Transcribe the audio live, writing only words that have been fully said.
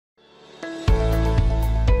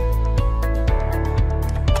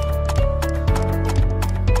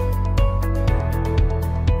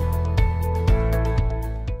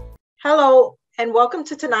and welcome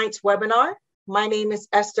to tonight's webinar. My name is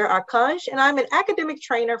Esther Arkanj, and I'm an academic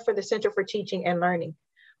trainer for the Center for Teaching and Learning.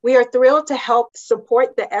 We are thrilled to help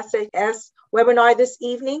support the SAS webinar this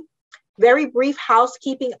evening. Very brief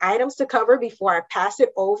housekeeping items to cover before I pass it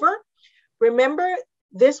over. Remember,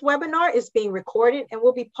 this webinar is being recorded and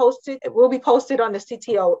will be posted on the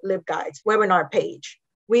CTO LibGuides webinar page.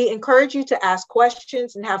 We encourage you to ask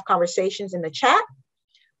questions and have conversations in the chat.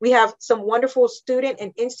 We have some wonderful student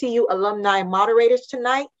and NCU alumni moderators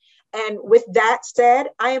tonight. And with that said,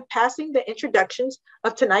 I am passing the introductions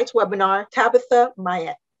of tonight's webinar, Tabitha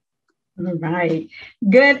Mayette. All right.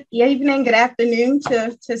 Good evening, good afternoon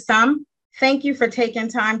to some. Thank you for taking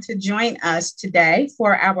time to join us today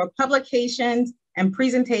for our Publications and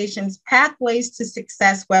Presentations Pathways to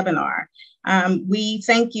Success webinar. We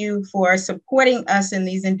thank you for supporting us in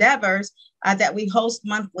these endeavors that we host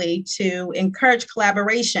monthly to encourage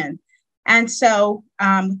collaboration. And so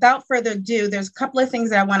without further ado, there's a couple of things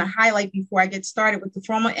that I want to highlight before I get started with the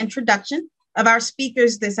formal introduction of our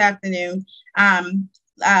speakers this afternoon.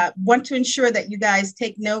 Want to ensure that you guys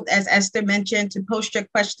take note, as Esther mentioned, to post your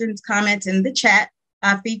questions, comments in the chat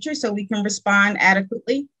feature so we can respond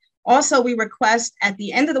adequately. Also, we request at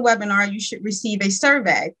the end of the webinar, you should receive a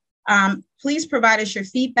survey. Please provide us your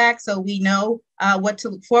feedback so we know what to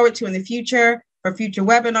look forward to in the future for future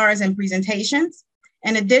webinars and presentations.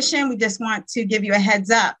 In addition, we just want to give you a heads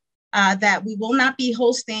up that we will not be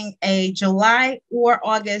hosting a July or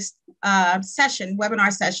August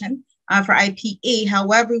webinar session for IPE.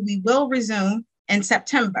 However, we will resume in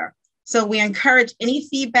September. So we encourage any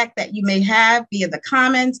feedback that you may have via the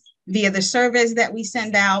comments, via the surveys that we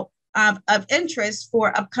send out of interest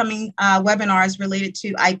for upcoming webinars related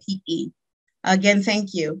to IPE. Again,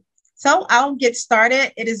 thank you. So I'll get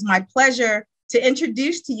started. It is my pleasure to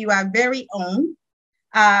introduce to you our very own,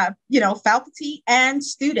 faculty and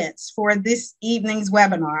students for this evening's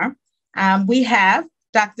webinar. We have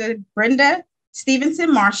Dr. Brenda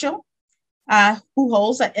Stevenson Marshall, who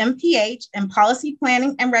holds an MPH in Policy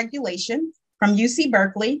Planning and Regulation from UC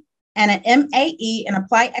Berkeley, and an MAE in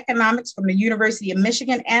Applied Economics from the University of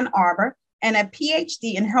Michigan, Ann Arbor, and a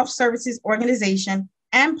PhD in Health Services Organization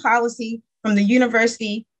and Policy from the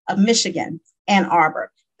University of Michigan, Ann Arbor.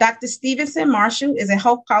 Dr. Stevenson Marshall is a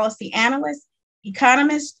health policy analyst,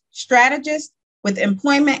 economist, strategist with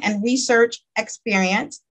employment and research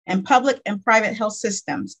experience in public and private health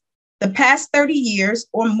systems. The past 30 years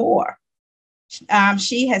or more,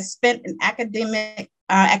 she has spent in academia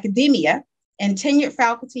and tenured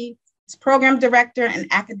faculty, program director, and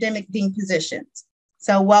academic dean positions.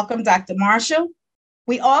 So welcome, Dr. Marshall.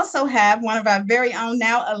 We also have one of our very own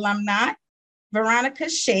now alumni, Veronica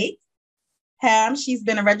Shake. She's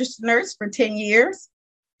been a registered nurse for 10 years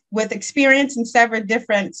with experience in several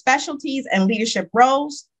different specialties and leadership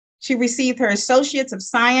roles. She received her Associates of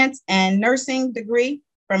Science and Nursing degree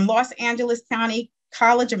from Los Angeles County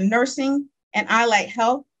College of Nursing and Allied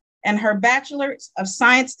Health, and her Bachelor's of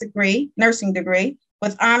Science nursing degree,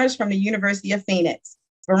 with honors from the University of Phoenix.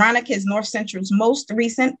 Veronica is North Central's most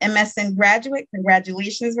recent MSN graduate.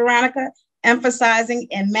 Congratulations, Veronica, emphasizing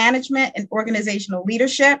in management and organizational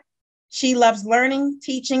leadership. She loves learning,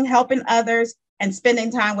 teaching, helping others, and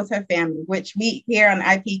spending time with her family, which we here on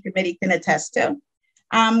the IP committee can attest to.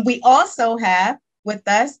 We also have with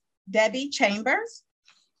us Debbie Chambers.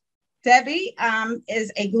 Debbie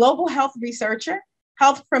is a global health researcher,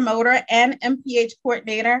 health promoter, and MPH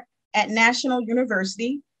coordinator at National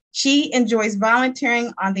University. She enjoys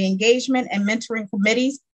volunteering on the engagement and mentoring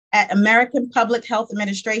committees at American Public Health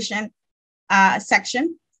Administration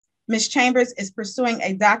section. Ms. Chambers is pursuing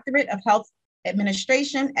a doctorate of health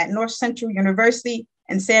administration at North Central University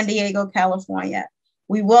in San Diego, California.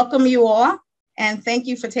 We welcome you all and thank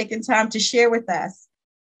you for taking time to share with us.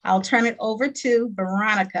 I'll turn it over to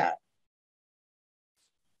Veronica.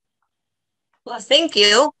 Well, thank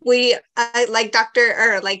you. Like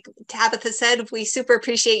Tabitha said, we super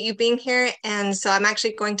appreciate you being here. And so I'm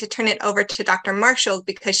actually going to turn it over to Dr. Marshall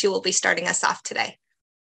because she will be starting us off today.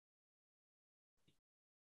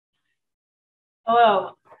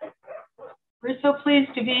 Hello. We're so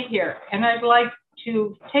pleased to be here. And I'd like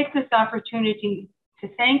to take this opportunity to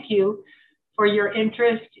thank you for your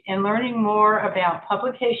interest in learning more about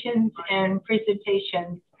publications and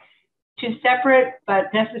presentations, two separate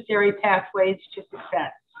but necessary pathways to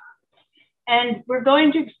success. And we're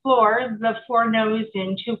going to explore the 4 no's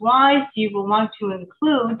and 2 why's you will want to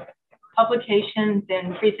include publications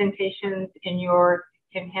and presentations in your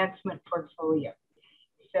enhancement portfolio.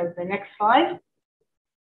 So the next slide.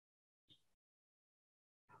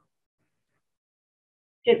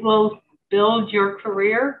 It will build your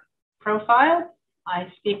career profile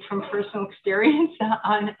I speak from personal experience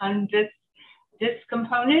on this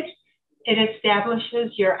component. It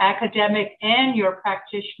establishes your academic and your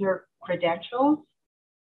practitioner credentials.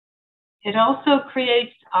 It also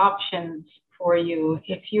creates options for you.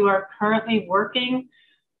 If you are currently working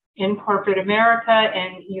in corporate America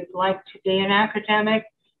and you'd like to be an academic,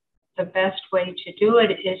 the best way to do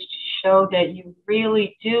it is to show that you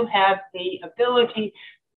really do have the ability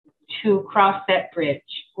to cross that bridge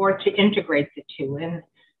or to integrate the two. And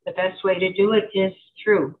the best way to do it is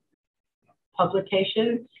through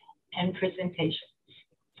publications and presentations.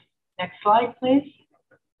 Next slide, please.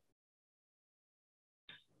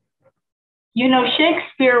 You know,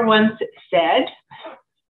 Shakespeare once said,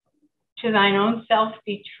 "To thine own self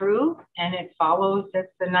be true, and it follows as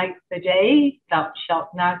the night the day, thou shalt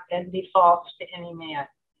not then be false to any man."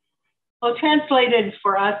 Well, translated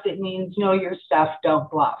for us, it means know your stuff, don't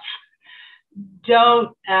bluff.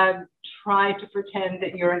 Don't try to pretend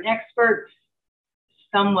that you're an expert.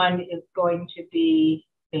 Someone is going to be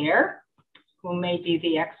there who may be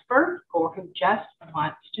the expert or who just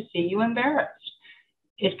wants to see you embarrassed.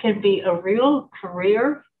 It can be a real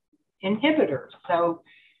career inhibitor. So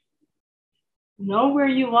know where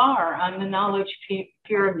you are on the knowledge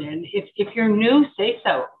pyramid. If you're new, say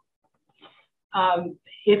so.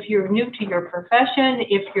 If you're new to your profession,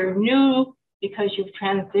 if you're new because you've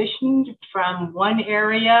transitioned from one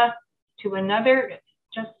area to another,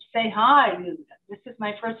 just say hi. This is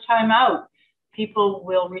my first time out. People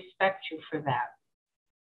will respect you for that.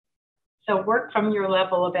 So work from your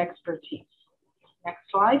level of expertise.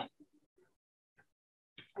 Next slide.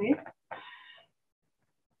 Okay.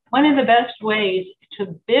 One of the best ways to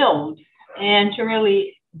build and to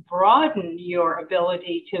really broaden your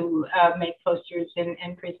ability to make posters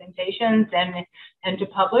and presentations and to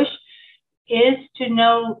publish is to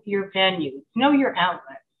know your venues, know your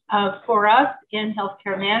outlets. For us in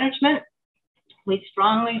healthcare management, we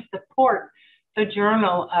strongly support the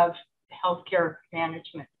Journal of Healthcare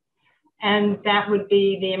Management. And that would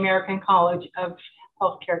be the American College of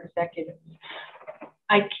Healthcare Executives.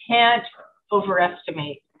 I can't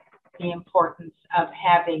overestimate the importance of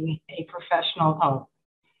having a professional home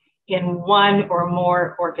in one or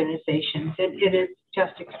more organizations. It is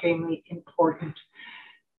just extremely important.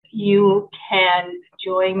 You can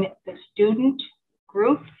join the student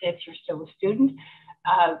group if you're still a student,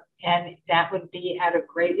 and that would be at a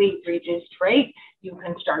greatly reduced rate. You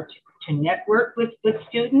can start to network with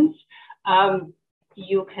students.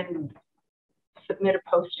 You can submit a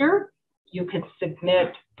poster. You can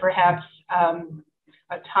submit perhaps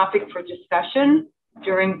a topic for discussion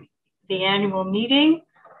during the annual meeting.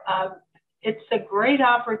 It's a great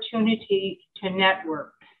opportunity to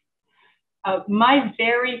network. My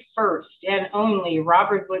very first and only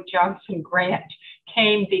Robert Wood Johnson grant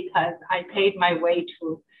came because I paid my way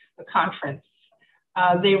to a conference.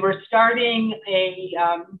 They were starting a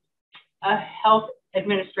health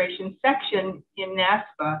administration section in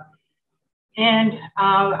NASPA. And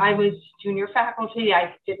I was junior faculty.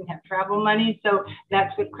 I didn't have travel money, so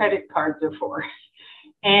that's what credit cards are for.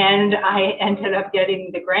 And I ended up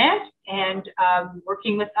getting the grant and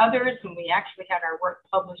working with others, and we actually had our work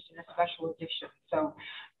published in a special edition. So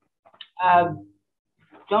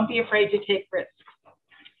don't be afraid to take risks.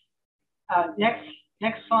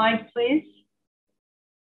 Next slide, please.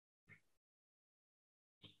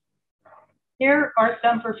 Here are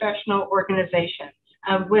some professional organizations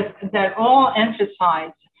that all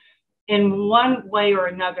emphasize in one way or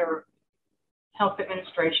another health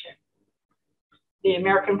administration. The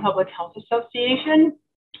American Public Health Association,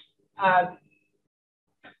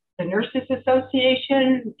 the Nurses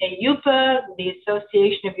Association, AUPA, the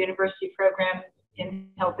Association of University Programs in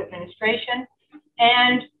Health Administration,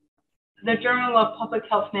 and the Journal of Public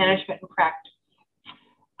Health Management and Practice.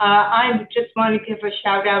 I just want to give a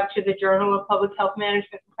shout out to the Journal of Public Health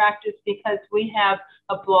Management and Practice because we have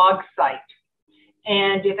a blog site.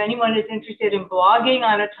 And if anyone is interested in blogging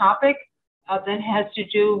on a topic that has to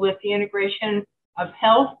do with the integration of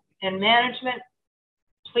health and management,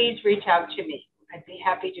 please reach out to me. I'd be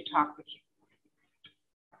happy to talk with you.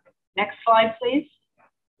 Next slide, please.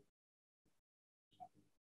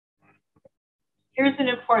 Here's an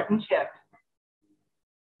important tip.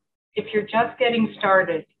 If you're just getting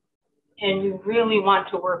started and you really want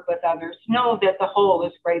to work with others, know that the whole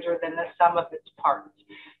is greater than the sum of its parts.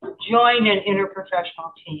 Join an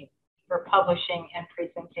interprofessional team for publishing and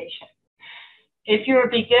presentation. If you're a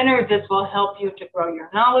beginner, this will help you to grow your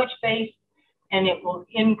knowledge base, and it will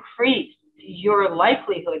increase your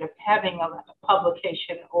likelihood of having a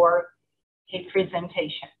publication or a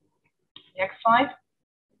presentation. Next slide.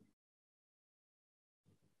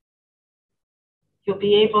 You'll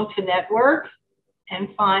be able to network and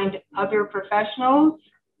find other professionals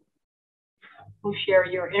who share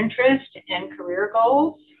your interest and career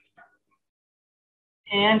goals.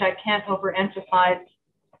 And I can't overemphasize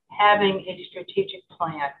having a strategic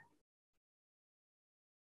plan.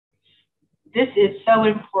 This is so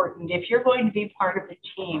important. If you're going to be part of the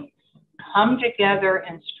team, come together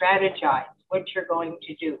and strategize what you're going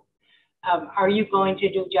to do. Are you going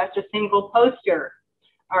to do just a single poster?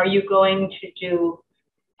 Are you going to do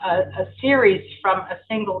a series from a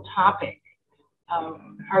single topic?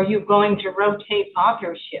 Are you going to rotate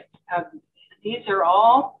authorship? These are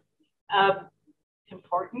all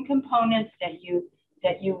important components that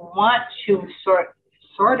you want to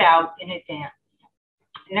sort out in advance.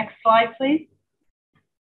 Next slide, please.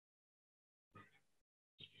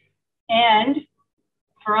 And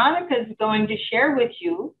Veronica is going to share with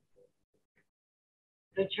you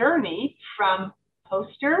the journey from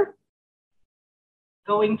poster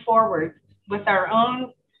going forward with our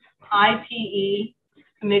own IPE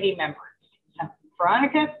committee members. So,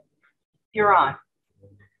 Veronica, you're on.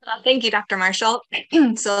 Thank you, Dr. Marshall.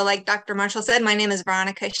 So like Dr. Marshall said, my name is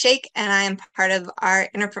Veronica Shake, and I am part of our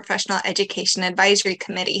Interprofessional Education Advisory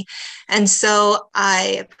Committee. And so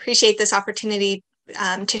I appreciate this opportunity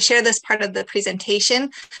to share this part of the presentation.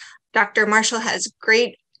 Dr. Marshall has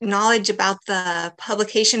great knowledge about the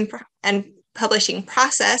publication and publishing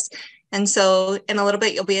process. And so in a little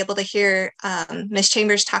bit, you'll be able to hear Ms.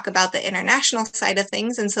 Chambers talk about the international side of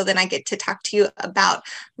things. And so then I get to talk to you about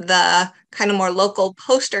the kind of more local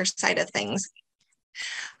poster side of things.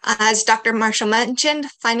 As Dr. Marshall mentioned,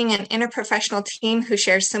 finding an interprofessional team who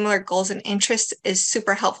shares similar goals and interests is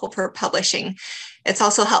super helpful for publishing. It's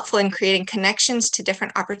also helpful in creating connections to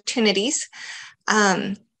different opportunities.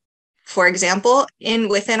 For example,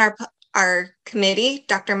 within our committee,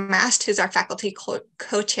 Dr. Mast, who's our faculty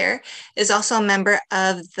co-chair, is also a member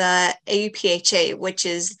of the AUPHA, which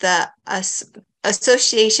is the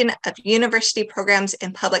Association of University Programs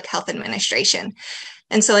in Public Health Administration.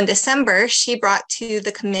 And so in December, she brought to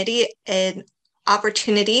the committee an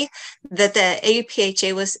opportunity that the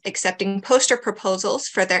AUPHA was accepting poster proposals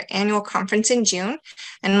for their annual conference in June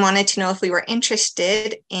and wanted to know if we were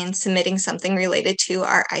interested in submitting something related to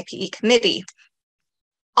our IPE committee.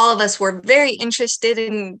 All of us were very interested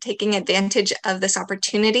in taking advantage of this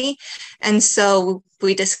opportunity. And so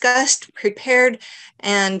we discussed, prepared,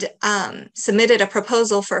 and submitted a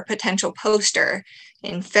proposal for a potential poster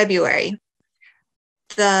in February.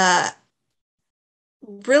 The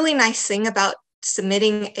really nice thing about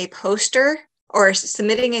submitting a poster or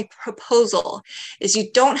submitting a proposal is you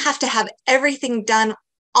don't have to have everything done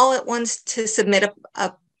all at once to submit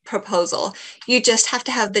a proposal. You just have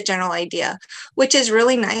to have the general idea, which is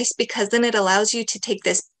really nice because then it allows you to take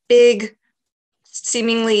this big,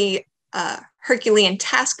 seemingly Herculean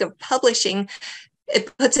task of publishing.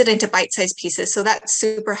 It puts it into bite-sized pieces. So that's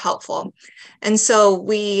super helpful. And so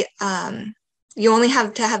you only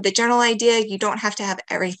have to have the general idea. You don't have to have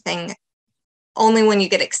everything. Only when you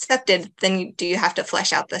get accepted, then do you have to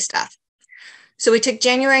flesh out the stuff. So we took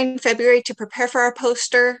January and February to prepare for our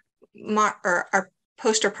poster, our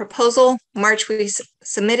poster proposal. March, we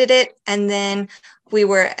submitted it, and then we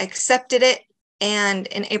were accepted it. And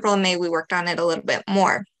in April and May, we worked on it a little bit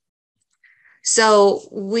more. So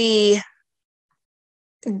we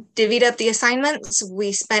divvied up the assignments.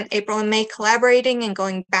 We spent April and May collaborating and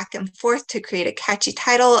going back and forth to create a catchy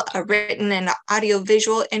title, a written and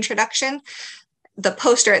audio-visual introduction, the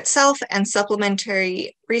poster itself, and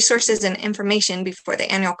supplementary resources and information before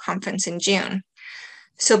the annual conference in June.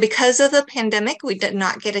 So because of the pandemic, we did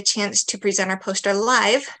not get a chance to present our poster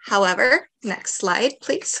live. However, next slide,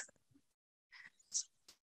 please.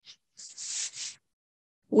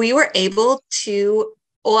 We were able to,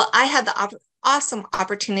 I had the awesome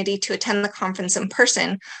opportunity to attend the conference in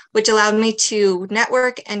person, which allowed me to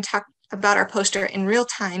network and talk about our poster in real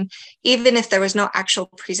time, even if there was no actual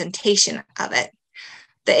presentation of it.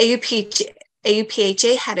 The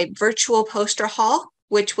AUPHA had a virtual poster hall,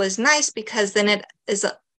 which was nice because then it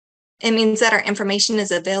means that our information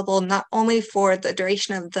is available not only for the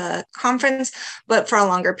duration of the conference, but for a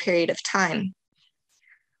longer period of time.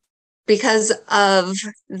 Because of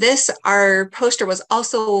this, our poster was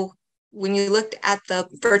also, when you looked at the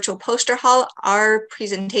virtual poster hall, our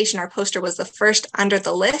presentation, our poster was the first under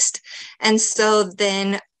the list. And so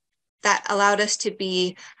then that allowed us to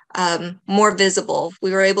be more visible.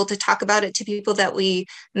 We were able to talk about it to people that we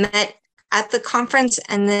met at the conference,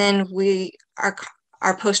 and then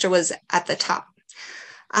our poster was at the top.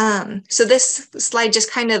 So this slide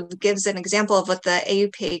just kind of gives an example of what the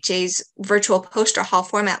AUPHA's virtual poster hall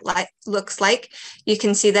format looks like. You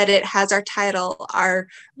can see that it has our title, our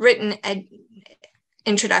written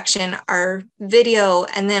introduction, our video,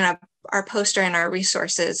 and then our poster and our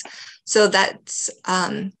resources. So that's,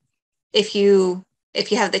 if you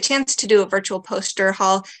have the chance to do a virtual poster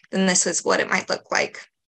hall, then this is what it might look like.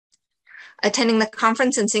 Attending the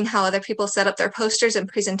conference and seeing how other people set up their posters and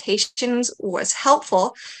presentations was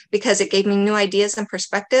helpful because it gave me new ideas and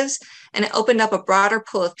perspectives, and it opened up a broader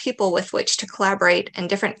pool of people with which to collaborate and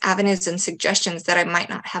different avenues and suggestions that I might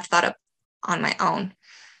not have thought of on my own.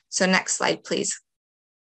 So next slide, please.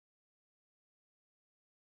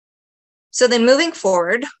 So then moving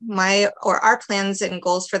forward, our plans and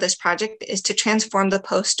goals for this project is to transform the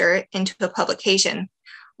poster into a publication.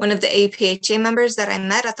 One of the AUPHA members that I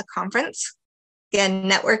met at the conference, again,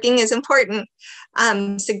 networking is important,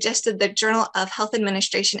 suggested the Journal of Health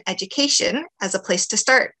Administration Education as a place to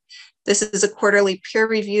start. This is a quarterly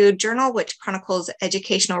peer-reviewed journal which chronicles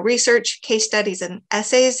educational research, case studies, and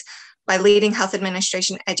essays by leading health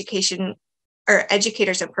administration education or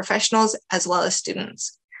educators and professionals, as well as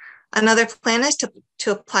students. Another plan is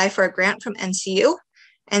to apply for a grant from NCU.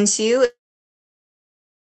 NCU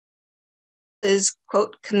is,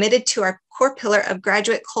 quote, committed to our core pillar of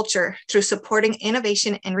graduate culture through supporting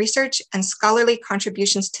innovation in research and scholarly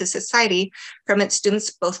contributions to society from its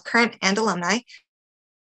students, both current and alumni,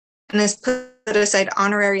 and has put aside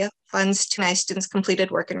honorary funds to my students'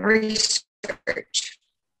 completed work and research.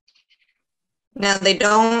 Now, they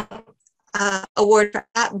don't award for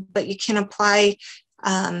that, but you can apply,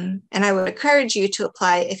 and I would encourage you to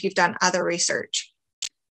apply if you've done other research.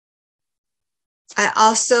 I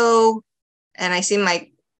also, and I see my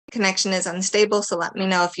connection is unstable, so let me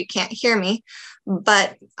know if you can't hear me,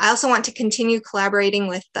 but I also want to continue collaborating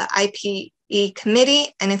with the IPE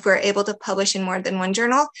committee, and if we're able to publish in more than one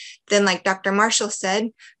journal, then like Dr. Marshall said,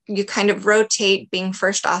 you kind of rotate being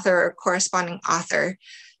first author or corresponding author.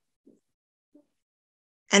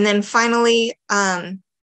 And then finally,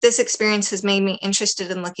 this experience has made me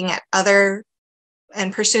interested in looking at other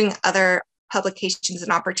and pursuing other publications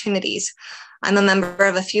and opportunities. I'm a member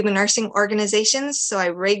of a few nursing organizations, so I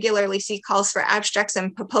regularly see calls for abstracts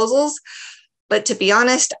and proposals. But to be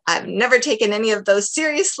honest, I've never taken any of those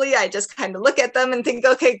seriously. I just kind of look at them and think,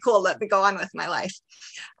 okay, cool, let me go on with my life.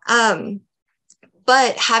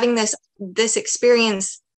 But having this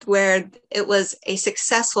experience where it was a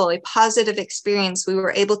successful, a positive experience, we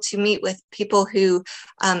were able to meet with people who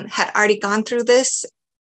had already gone through this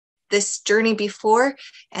journey before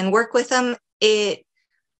and work with them. It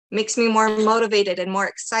makes me more motivated and more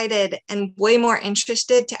excited and way more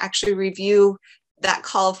interested to actually review that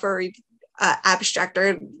call for abstract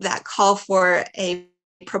or that call for a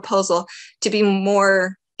proposal, to be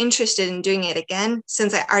more interested in doing it again,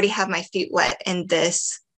 since I already have my feet wet in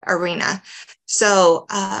this arena. So,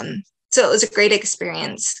 so it was a great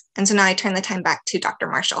experience. And so now I turn the time back to Dr.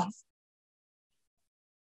 Marshall.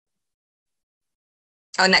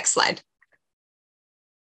 Oh, next slide.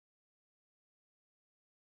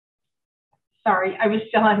 Sorry, I was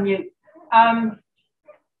still on mute. I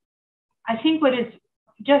think what is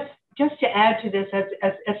just to add to this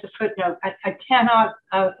as a footnote, I cannot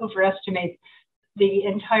overestimate the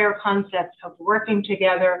entire concept of working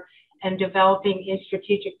together and developing a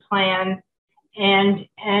strategic plan and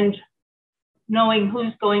knowing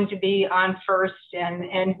who's going to be on first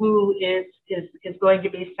and who is going to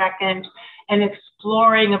be second, and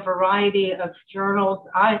exploring a variety of journals.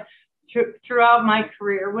 Throughout my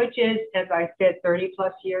career, which is, as I said, 30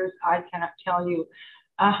 plus years, I cannot tell you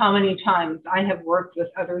how many times I have worked with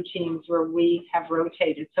other teams where we have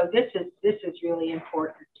rotated. So this is really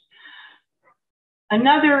important.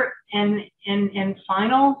 Another and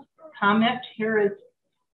final comment here is,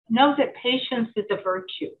 know that patience is a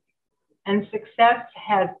virtue and success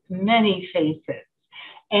has many faces.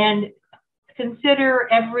 And consider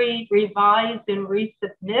every revise and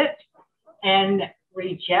resubmit and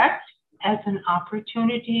reject as an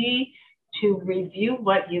opportunity to review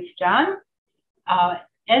what you've done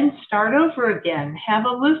and start over again. Have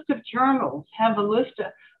a list of journals, have a list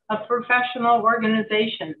of professional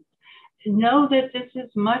organizations. Know that this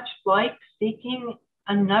is much like seeking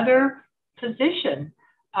another position.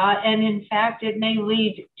 And in fact, it may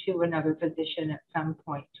lead to another position at some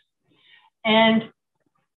point. And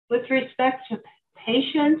with respect to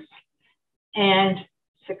patience and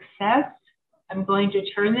success, I'm going to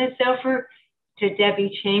turn this over to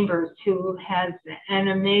Debbie Chambers, who has an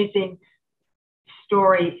amazing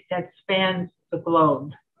story that spans the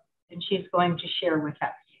globe, and she's going to share with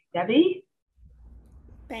us. Debbie?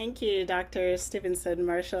 Thank you, Dr. Stevenson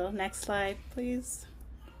Marshall. Next slide, please.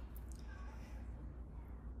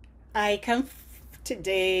 I come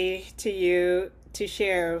today to you to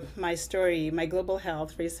share my story, my global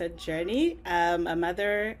health research journey. A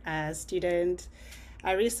mother, a student,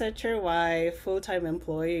 a researcher, wife, full-time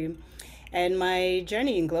employee. And my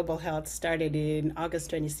journey in global health started in August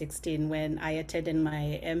 2016 when I attended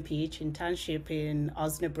my MPH internship in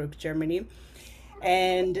Osnabrück, Germany.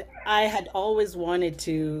 And I had always wanted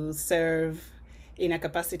to serve in a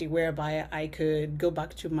capacity whereby I could go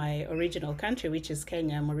back to my original country, which is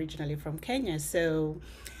Kenya. I'm originally from Kenya. So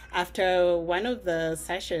after one of the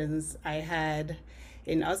sessions I had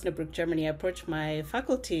in Osnabrück, Germany, I approached my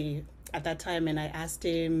faculty at that time and I asked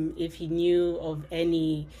him if he knew of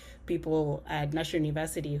any people at National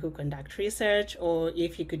University who conduct research, or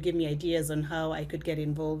if he could give me ideas on how I could get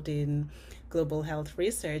involved in global health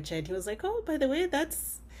research. And he was like, oh, by the way,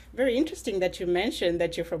 that's very interesting that you mentioned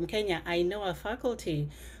that you're from Kenya. I know a faculty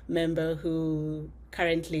member who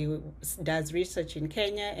currently does research in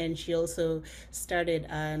Kenya, and she also started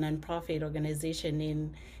a nonprofit organization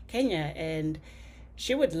in Kenya, and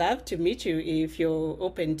she would love to meet you if you're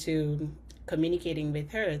open to communicating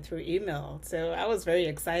with her through email. So I was very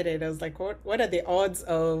excited. I was like, what are the odds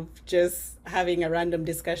of just having a random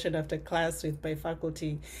discussion after class with my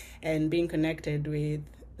faculty and being connected with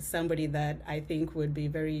somebody that I think would be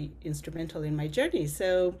very instrumental in my journey?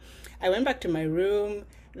 So I went back to my room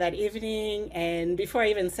that evening, and before I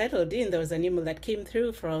even settled in, there was an email that came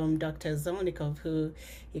through from Dr. Zolnikov, who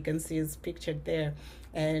you can see is pictured there.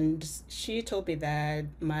 And she told me that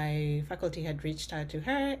my faculty had reached out to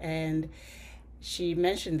her, and she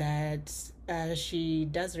mentioned that she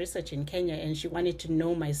does research in Kenya and she wanted to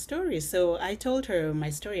know my story. So I told her my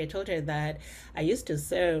story. I told her that I used to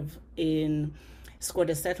serve in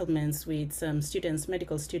squatter settlements with some students,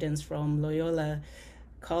 medical students from Loyola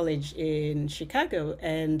College in Chicago,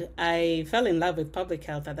 and I fell in love with public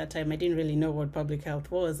health at that time. I didn't really know what public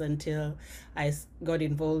health was until I got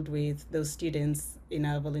involved with those students in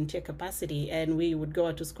a volunteer capacity, and we would go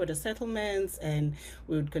out to squatter settlements and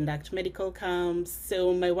we would conduct medical camps.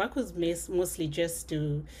 So my work was mostly just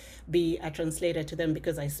to be a translator to them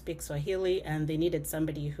because I speak Swahili and they needed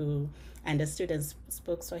somebody who understood and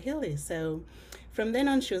spoke Swahili. So from then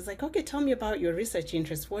on, she was like, okay, tell me about your research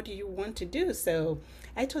interests. What do you want to do? So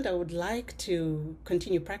I told her I would like to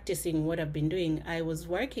continue practicing what I've been doing. I was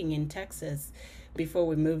working in Texas before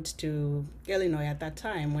we moved to Illinois at that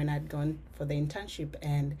time when I'd gone for the internship.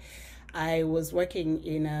 And I was working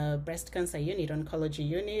in a breast cancer unit, oncology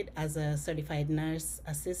unit, as a certified nurse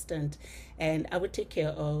assistant. And I would take care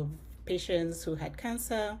of patients who had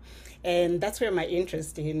cancer, and that's where my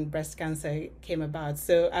interest in breast cancer came about.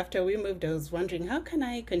 So after we moved, I was wondering, how can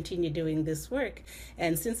I continue doing this work?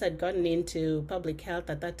 And since I'd gotten into public health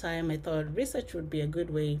at that time, I thought research would be a good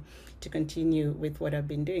way to continue with what I've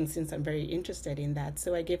been doing since I'm very interested in that.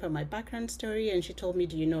 So I gave her my background story and she told me,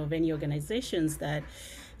 do you know of any organizations that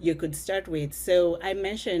you could start with? So I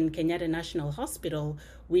mentioned Kenyatta National Hospital,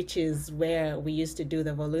 which is where we used to do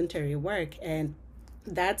the voluntary work, and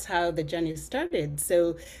that's how the journey started.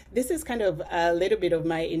 So this is kind of a little bit of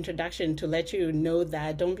my introduction to let you know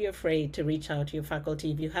that don't be afraid to reach out to your faculty.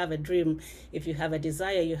 If you have a dream, if you have a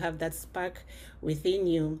desire, you have that spark within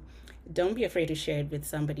you, don't be afraid to share it with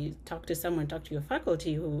somebody. Talk to someone, talk to your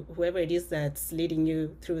faculty, whoever it is that's leading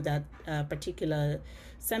you through that particular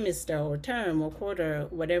semester or term or quarter,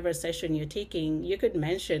 whatever session you're taking. You could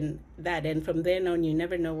mention that, and from then on, you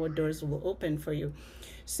never know what doors will open for you.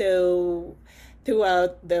 So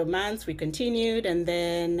throughout the months, we continued, and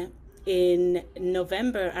then in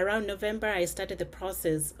November, around November, I started the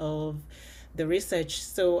process of the research.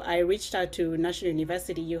 So I reached out to National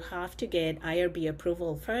University. You have to get IRB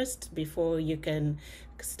approval first before you can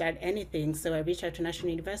start anything. So I reached out to National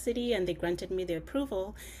University and they granted me the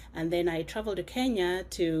approval. And then I traveled to Kenya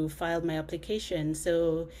to file my application.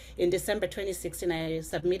 So in December 2016, I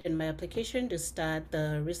submitted my application to start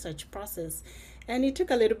the research process. And it took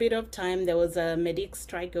a little bit of time. There was a medic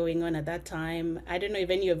strike going on at that time. I don't know if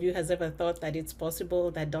any of you has ever thought that it's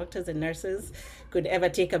possible that doctors and nurses could ever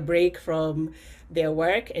take a break from their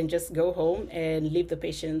work and just go home and leave the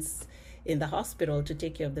patients in the hospital to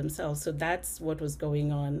take care of themselves. So that's what was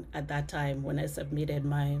going on at that time when I submitted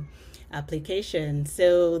my application.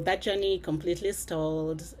 So that journey completely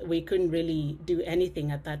stalled. We couldn't really do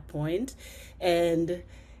anything at that point. And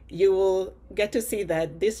you will get to see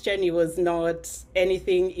that this journey was not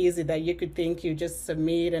anything easy that you could think. You just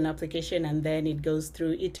submit an application and then it goes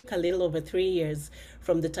through. It took a little over 3 years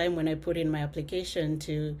from the time when I put in my application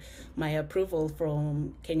to my approval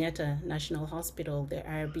from Kenyatta National Hospital, the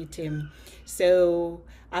IRB team. So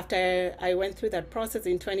after I went through that process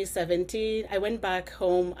in 2017, I went back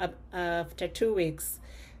home after 2 weeks.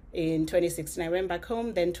 In 2016, I went back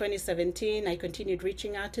home. Then 2017, I continued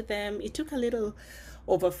reaching out to them. It took a little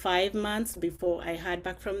over 5 months before I heard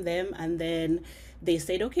back from them. And then they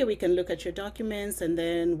said, okay, we can look at your documents and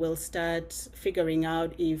then we'll start figuring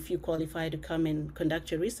out if you qualify to come and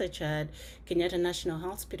conduct your research at Kenyatta National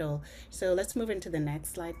Hospital. So let's move into the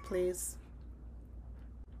next slide, please.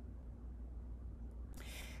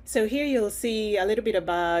 So here you'll see a little bit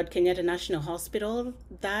about Kenyatta National Hospital.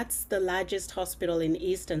 That's the largest hospital in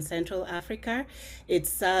East and Central Africa. It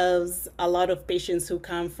serves a lot of patients who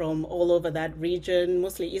come from all over that region,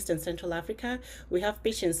 mostly East and Central Africa. We have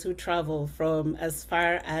patients who travel from as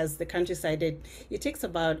far as the countryside. It takes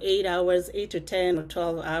about 8 hours, 8 to 10 or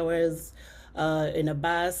 12 hours in a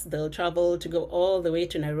bus. They'll travel to go all the way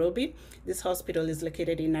to Nairobi. This hospital is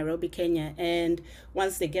located in Nairobi, Kenya. And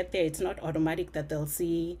once they get there, it's not automatic that they'll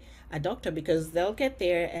see a doctor, because they'll get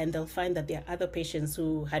there and they'll find that there are other patients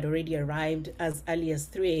who had already arrived as early as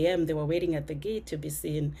 3 a.m. They were waiting at the gate to be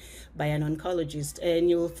seen by an oncologist. And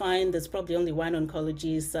you'll find there's probably only one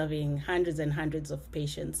oncologist serving hundreds and hundreds of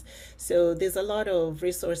patients. So there's a lot of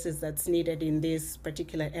resources that's needed in this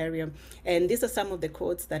particular area. And these are some of the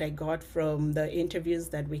quotes that I got from the interviews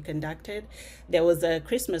that we conducted. There was a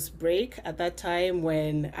Christmas break at that time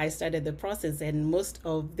when I started the process, and most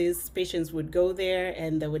of these patients would go there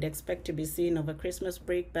and they would expect to be seen over Christmas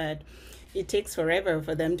break, but it takes forever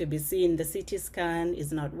for them to be seen. The CT scan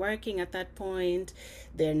is not working at that point.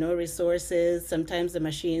 There are no resources. Sometimes the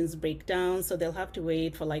machines break down, so they'll have to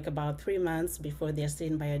wait for like about 3 months before they're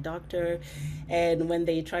seen by a doctor. And when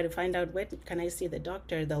they try to find out, when can I see the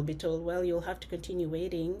doctor, they'll be told, well, you'll have to continue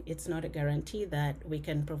waiting. It's not a guarantee that we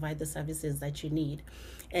can provide the services that you need.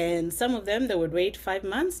 And some of them, they would wait 5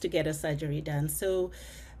 months to get a surgery done. So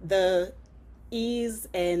the ease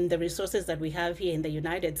and the resources that we have here in the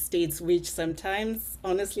United States, which sometimes,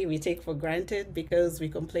 honestly, we take for granted because we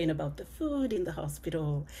complain about the food in the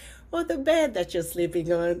hospital or the bed that you're sleeping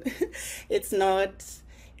on. It's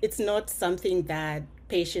not something that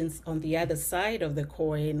patients on the other side of the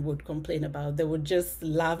coin would complain about. They would just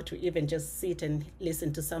love to even just sit and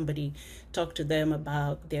listen to somebody talk to them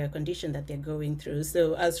about their condition that they're going through.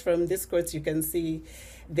 So as from this quotes, you can see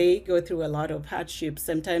they go through a lot of hardships.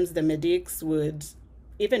 Sometimes the medics would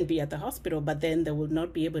even be at the hospital, but then they would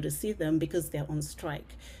not be able to see them because they're on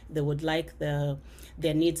strike. They would like their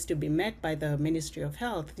needs to be met by the Ministry of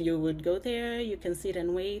Health. You would go there, you can sit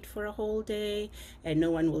and wait for a whole day, and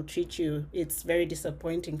no one will treat you. It's very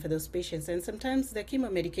disappointing for those patients. And sometimes the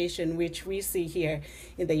chemo medication, which we see here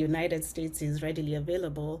in the United States is readily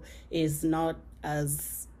available, is not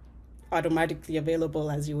as automatically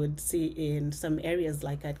available as you would see in some areas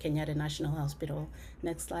like at Kenyatta National Hospital.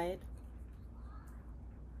 Next slide.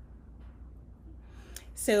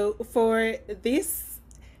 So for this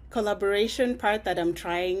collaboration part that I'm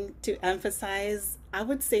trying to emphasize, I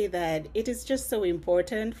would say that it is just so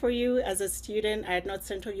important for you as a student at North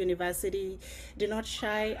Central University. Do not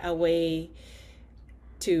shy away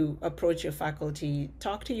to approach your faculty.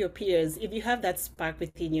 Talk to your peers. If you have that spark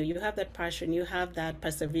within you, you have that passion, you have that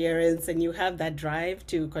perseverance, and you have that drive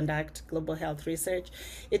to conduct global health research,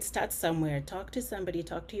 it starts somewhere. Talk to somebody,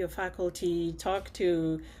 talk to your faculty, talk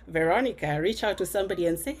to Veronica, reach out to somebody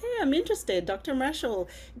and say, hey, I'm interested. Dr. Marshall,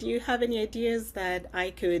 do you have any ideas that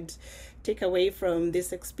I could take away from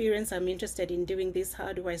this experience? I'm interested in doing this.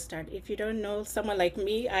 How do I start? If you don't know, someone like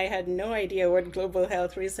me, I had no idea what global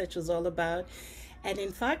health research was all about. And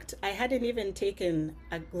in fact, I hadn't even taken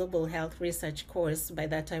a global health research course by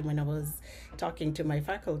that time when I was talking to my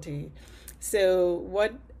faculty. So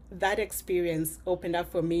what that experience opened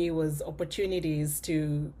up for me was opportunities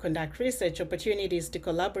to conduct research, opportunities to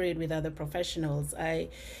collaborate with other professionals. I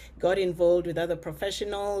got involved with other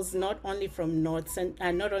professionals, not only from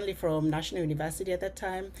National University at that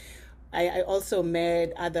time. I also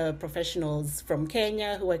met other professionals from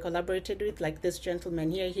Kenya who I collaborated with, like this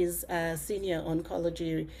gentleman here. He's a senior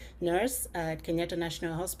oncology nurse at Kenyatta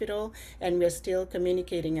National Hospital, and we're still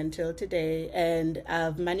communicating until today. And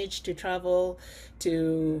I've managed to travel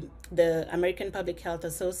to the American Public Health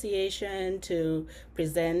Association to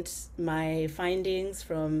present my findings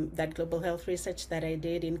from that global health research that I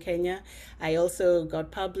did in Kenya. I also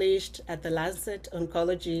got published at the Lancet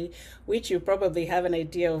Oncology, which you probably have an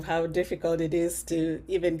idea of how difficult it is to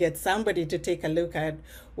even get somebody to take a look at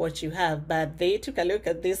what you have. But they took a look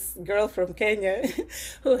at this girl from Kenya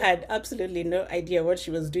who had absolutely no idea what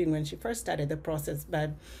she was doing when she first started the process. But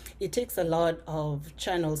it takes a lot of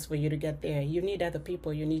channels for you to get there. You need other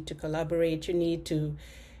people, you need to collaborate, you need to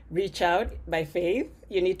reach out by faith,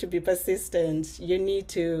 you need to be persistent, you need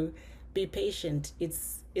to be patient.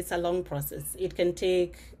 It's a long process. It can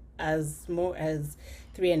take as more as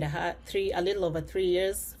a little over 3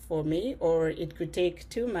 years for me, or it could take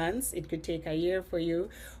 2 months, it could take a year for you,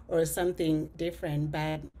 or something different.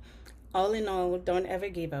 But all in all, don't ever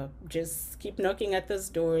give up. Just keep knocking at those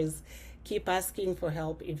doors, keep asking for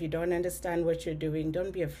help. If you don't understand what you're doing,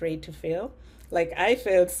 don't be afraid to fail. Like, I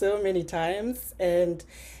failed so many times. And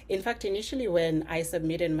in fact, initially when I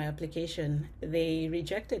submitted my application, they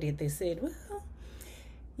rejected it. They said, well,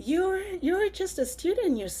 you're just a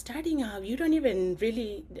student, you're starting out, you don't even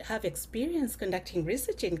really have experience conducting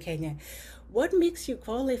research in Kenya. What makes you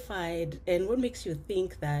qualified and what makes you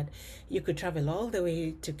think that you could travel all the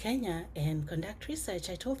way to Kenya and conduct research?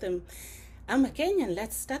 I told them, I'm a Kenyan,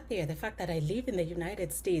 let's start there. The fact that I live in the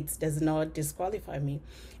United States does not disqualify me.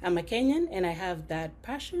 I'm a Kenyan and I have that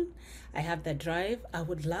passion, I have that drive, I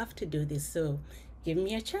would love to do this, so give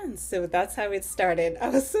me a chance. So that's how it started. I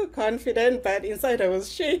was so confident, but inside I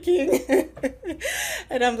was shaking.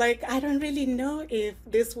 And I'm like, I don't really know if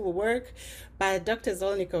this will work. But Dr.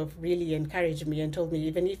 Zolnikov really encouraged me and told me,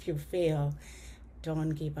 even if you fail,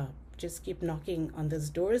 don't give up. Just keep knocking on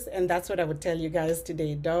those doors. And that's what I would tell you guys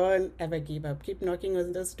today. Don't ever give up. Keep knocking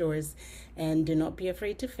on those doors and do not be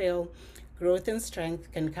afraid to fail. Growth and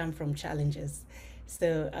strength can come from challenges.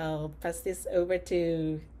 So I'll pass this over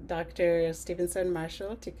to Dr. Stevenson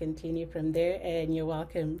Marshall to continue from there, and you're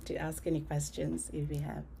welcome to ask any questions if you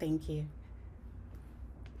have. Thank you.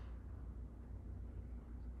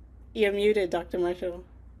 You're muted, Dr. Marshall.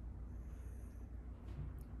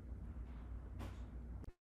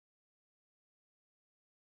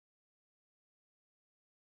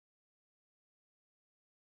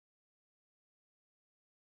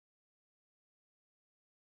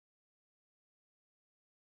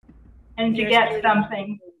 And to get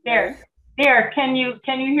something there. Can you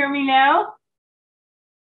hear me now?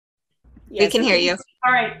 Yes, we can hear you.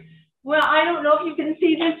 All right. Well, I don't know if you can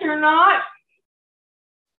see this or not,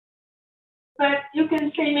 but you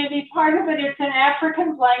can see maybe part of it. It's an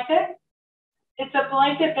African blanket. It's a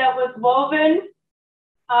blanket that was woven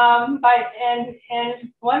and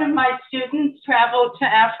one of my students traveled to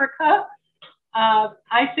Africa.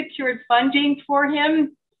 I secured funding for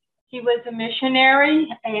him. He was a missionary,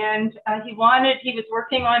 and he was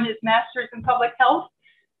working on his master's in public health,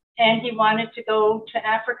 and he wanted to go to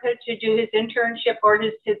Africa to do his internship or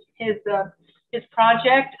his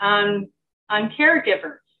project on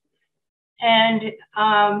caregivers. And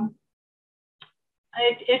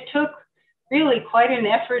it took really quite an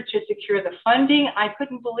effort to secure the funding. I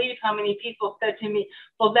couldn't believe how many people said to me,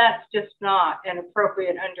 well, that's just not an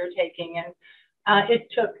appropriate undertaking. And it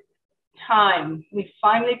took time. We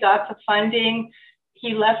finally got the funding.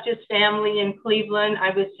 He left his family in Cleveland. I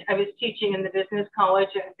was teaching in the business college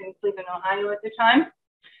in Cleveland, Ohio at the time.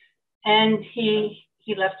 And he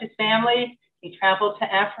left his family. He traveled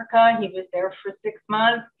to Africa. He was there for 6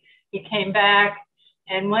 months. He came back.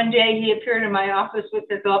 And one day he appeared in my office with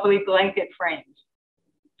this lovely blanket framed.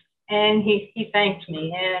 And he thanked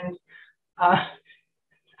me. And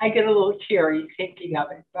I get a little teary thinking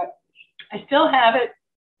of it, but I still have it.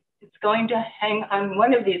 It's going to hang on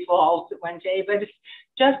one of these walls one day, but it's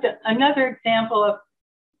just another example of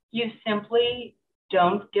you simply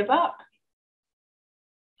don't give up.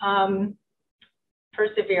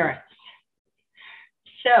 Perseverance.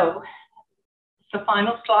 So the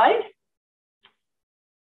final slide.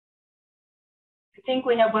 I think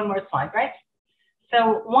we have one more slide, right?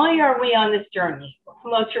 So why are we on this journey?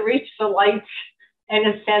 Well, to reach the lights and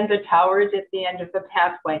ascend the towers at the end of the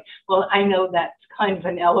pathway. Well, I know that's kind of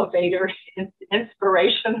an elevator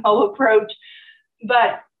inspirational approach,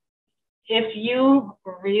 but if you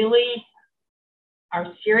really are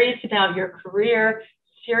serious about your career,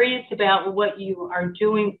 serious about what you are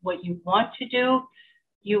doing, what you want to do,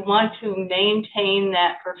 you want to maintain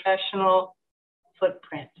that professional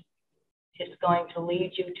footprint. It's going to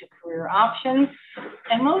lead you to career options.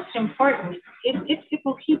 And most important, it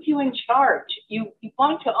will keep you in charge. You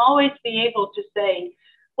want to always be able to say,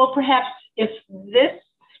 well, perhaps if this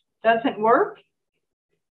doesn't work,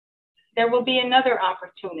 there will be another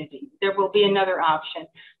opportunity. There will be another option.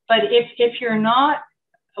 But if you're not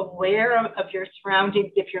aware of your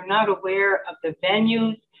surroundings, if you're not aware of the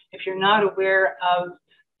venues, if you're not aware of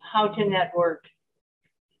how to network,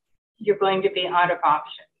 you're going to be out of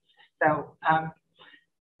options. So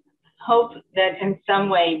hope that in some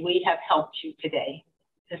way we have helped you today,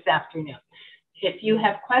 this afternoon. If you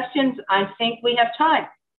have questions, I think we have time.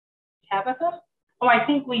 Tabitha? Oh, I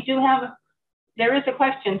think we do have, there is a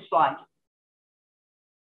question slide.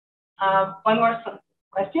 One more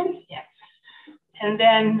question? Yes. And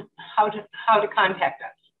then how to contact us.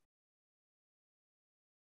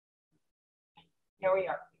 Here we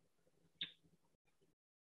are.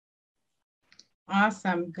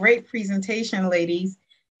 Awesome. Great presentation, ladies.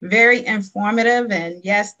 Very informative. And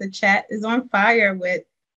yes, the chat is on fire with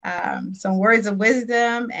some words of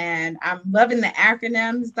wisdom. And I'm loving the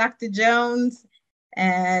acronyms, Dr. Jones.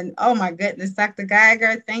 And oh my goodness, Dr.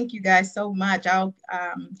 Geiger, thank you guys so much. I'll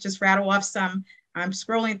just rattle off some. I'm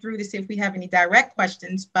scrolling through to see if we have any direct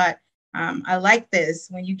questions, but I like this.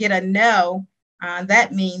 When you get a no,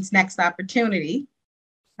 that means next opportunity.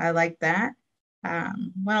 I like that.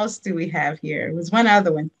 What else do we have here? It was one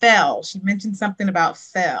other one, fell. She mentioned something about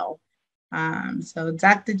fell. So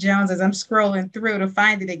Dr. Jones, as I'm scrolling through to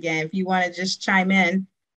find it again, if you want to just chime in,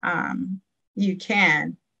 you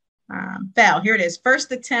can. Fell, here it is.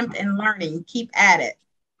 First attempt in learning, keep at it.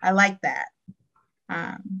 I like that.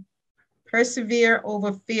 Persevere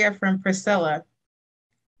over fear from Priscilla.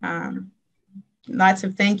 Lots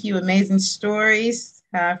of thank you, amazing stories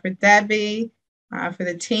for Debbie, for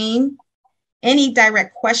the team. Any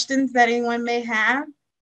direct questions that anyone may have?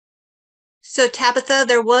 So Tabitha,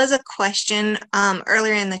 there was a question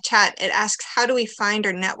earlier in the chat. It asks, how do we find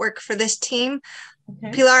our network for this team?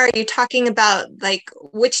 Okay. Pilar, are you talking about, like,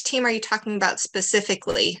 which team are you talking about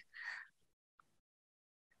specifically?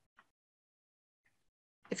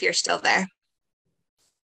 If you're still there.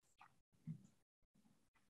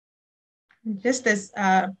 Just as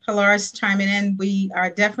Pilar's chiming in, we are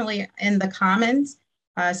definitely in the Commons.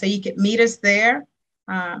 So you can meet us there,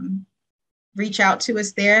 reach out to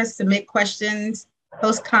us there, submit questions,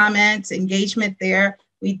 post comments, engagement there.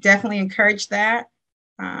 We definitely encourage that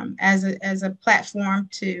as a platform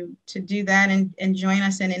to do that and join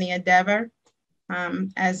us in any endeavor.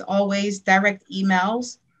 As always, direct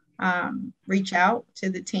emails, reach out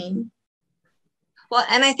to the team. Well,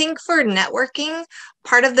 and I think for networking,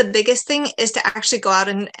 part of the biggest thing is to actually go out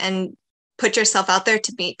and put yourself out there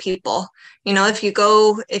to meet people. You know, if you're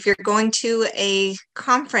going to a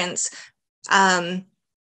conference, try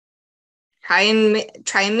and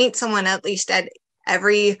meet someone at least at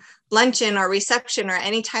every luncheon or reception, or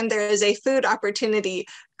anytime there is a food opportunity,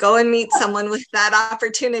 go and meet someone with that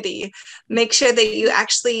opportunity. Make sure that you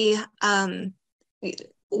actually,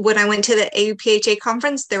 when I went to the AUPHA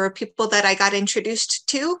conference, there were people that I got introduced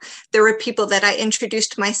to. There were people that I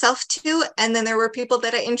introduced myself to, and then there were people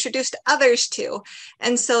that I introduced others to.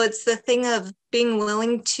 And so it's the thing of being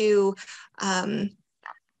willing to,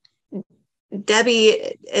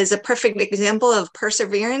 Debbie is a perfect example of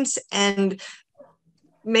perseverance and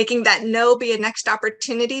making that no be a next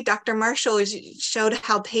opportunity. Dr. Marshall showed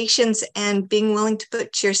how patience and being willing to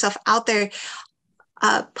put yourself out there.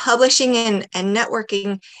 Publishing and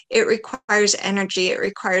networking, it requires energy, it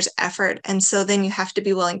requires effort. And so then you have to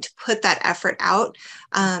be willing to put that effort out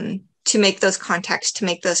to make those contacts, to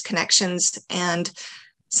make those connections. And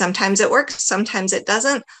sometimes it works, sometimes it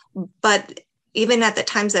doesn't. But even at the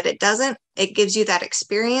times that it doesn't, it gives you that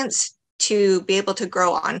experience to be able to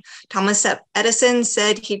grow on. Thomas Edison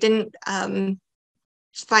said he didn't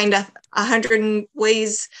find 100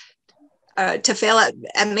 ways to fail at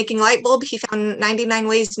making a light bulb. He found 99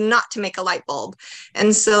 ways not to make a light bulb.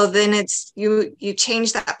 And so then it's you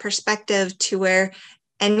change that perspective to where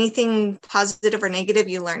anything positive or negative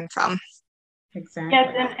you learn from. Exactly.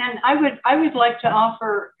 Yes, and I would like to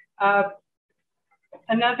offer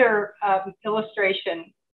another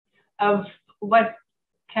illustration of what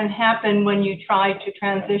can happen when you try to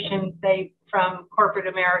transition, say, from corporate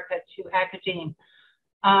America to academia.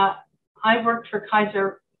 I worked for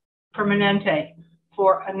Kaiser Permanente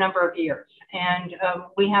for a number of years. And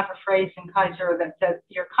we have a phrase in Kaiser that says,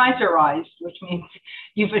 you're Kaiserized, which means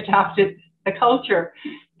you've adopted the culture.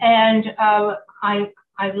 And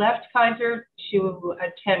I left Kaiser to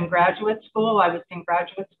attend graduate school. I was in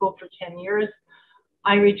graduate school for 10 years.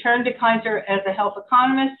 I returned to Kaiser as a health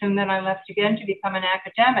economist, and then I left again to become an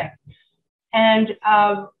academic. And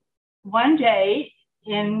one day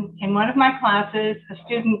in one of my classes, a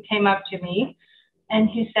student came up to me and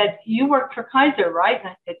he said, you work for Kaiser, right? And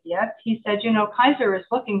I said, yes. He said, you know, Kaiser is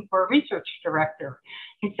looking for a research director.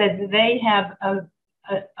 He said they have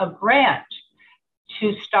a grant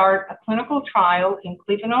to start a clinical trial in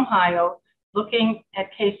Cleveland, Ohio, looking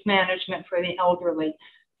at case management for the elderly.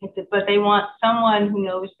 He said, but they want someone who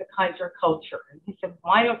knows the Kaiser culture. And he said,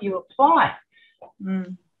 why don't you apply?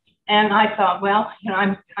 And And I thought, well,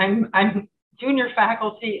 I'm junior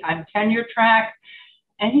faculty, I'm tenure track.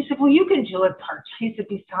 And he said, well, you can do it part. He said,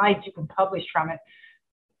 besides, you can publish from it.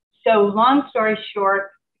 So long story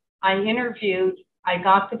short, I interviewed, I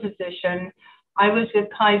got the position. I was with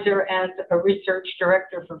Kaiser as a research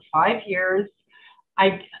director for 5 years.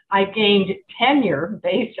 I gained tenure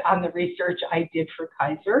based on the research I did for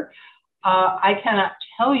Kaiser. I cannot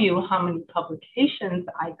tell you how many publications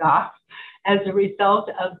I got as a result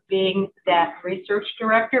of being that research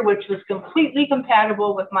director, which was completely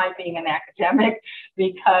compatible with my being an academic,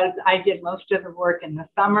 because I did most of the work in the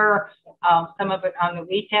summer, some of it on the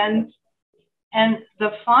weekends. And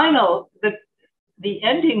the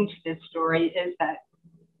ending to this story is that,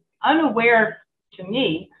 unaware to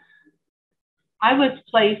me, I was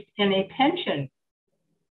placed in a pension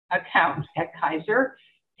account at Kaiser,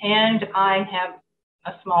 and I have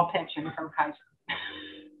a small pension from Kaiser,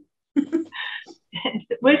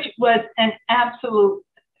 which was an absolute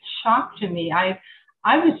shock to me. I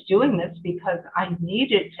was doing this because I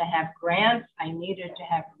needed to have grants, I needed to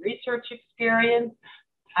have research experience,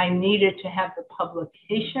 I needed to have the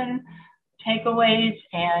publication takeaways,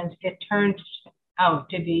 and it turned out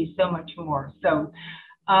to be so much more. So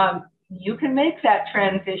you can make that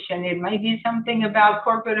transition. It might be something about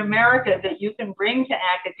corporate America that you can bring to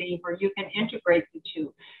academia, or you can integrate the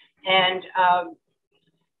two. And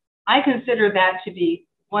I consider that to be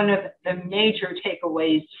one of the major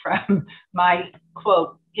takeaways from my,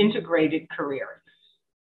 quote, integrated career.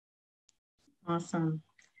 Awesome.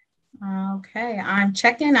 Okay, I'm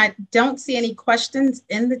checking. I don't see any questions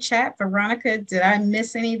in the chat. Veronica, did I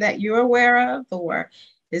miss any that you're aware of, or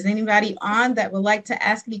is anybody on that would like to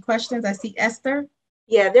ask any questions? I see Esther.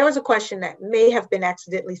 Yeah, there was a question that may have been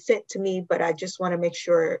accidentally sent to me, but I just want to make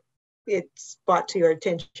sure it's brought to your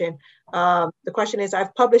attention. The question is,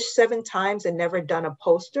 I've published 7 times and never done a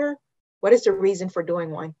poster. What is the reason for doing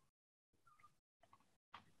one?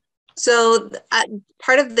 So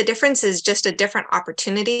part of the difference is just a different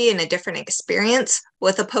opportunity and a different experience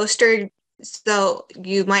with a poster. So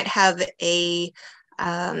you might have a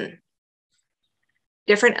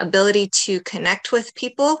different ability to connect with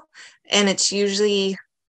people, and it's usually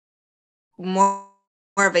more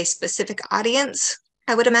of a specific audience,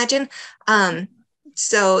 I would imagine.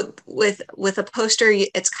 So with a poster,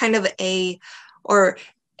 it's kind of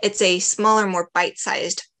it's a smaller, more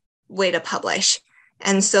bite-sized way to publish.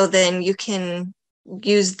 And so then you can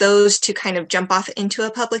use those to kind of jump off into a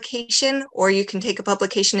publication, or you can take a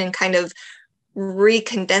publication and kind of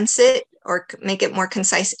recondense it or make it more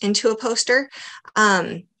concise into a poster.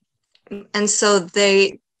 And so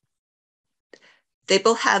they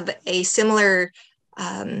both have a similar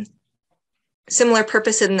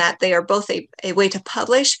purpose in that they are both a way to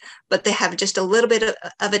publish, but they have just a little bit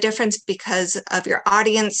of a difference because of your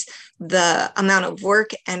audience, the amount of work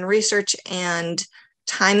and research and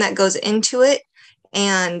time that goes into it,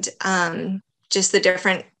 and just the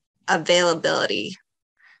different availability.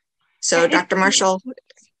 So Dr. Marshall,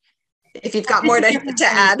 if you've got more to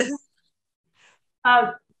add.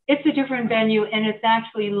 It's a different venue, and it's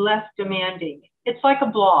actually less demanding. It's like a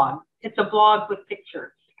blog. It's a blog with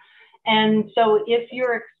pictures. And so if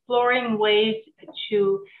you're exploring ways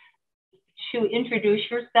to introduce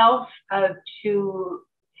yourself to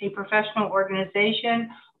a professional organization,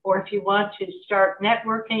 or if you want to start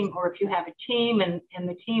networking, or if you have a team and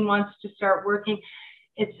the team wants to start working,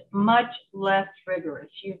 it's much less rigorous.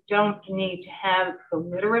 You don't need to have the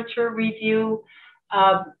literature review.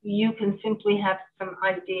 You can simply have some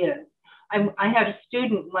ideas. I had a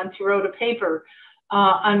student once who wrote a paper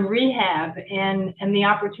on rehab and the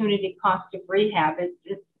opportunity cost of rehab.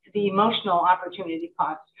 It's the emotional opportunity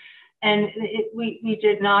cost. And we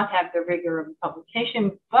did not have the rigor of a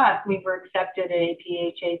publication, but we were accepted at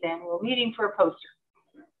APHA's annual meeting for a poster.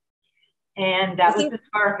 And that was as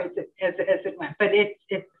far as it went. But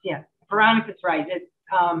it's yeah, Veronica's right.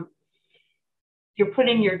 You're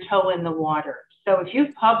putting your toe in the water. So if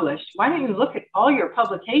you've published, why don't you look at all your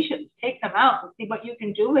publications, take them out and see what you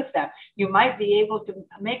can do with them. You might be able to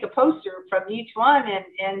make a poster from each one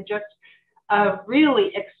and just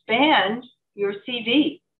really expand your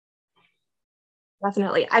CV.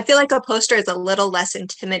 Definitely. I feel like a poster is a little less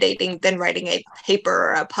intimidating than writing a paper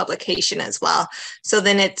or a publication as well. So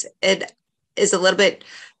then it is a little bit,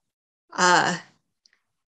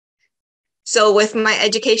 so with my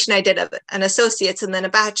education, I did an associate's and then a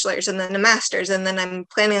bachelor's and then a master's, and then I'm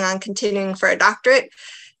planning on continuing for a doctorate.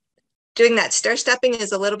 Doing that stair stepping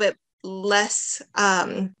is a little bit less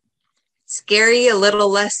scary, a little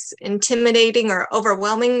less intimidating or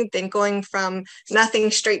overwhelming than going from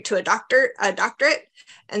nothing straight to a doctorate.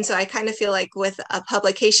 And so I kind of feel like with a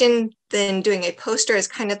publication, then doing a poster is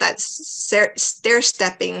kind of that stair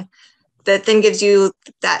stepping that then gives you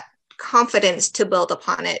that confidence to build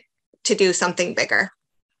upon it to do something bigger.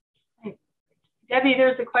 Debbie,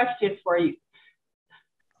 there's a question for you.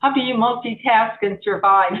 How do you multitask and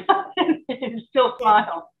survive and still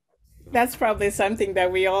smile? That's probably something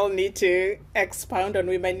that we all need to expound on.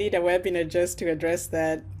 We might need a webinar just to address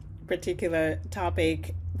that particular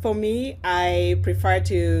topic. For me, I prefer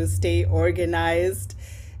to stay organized,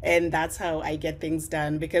 and that's how I get things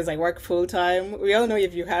done because I work full time. We all know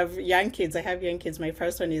if you have young kids, I have young kids. My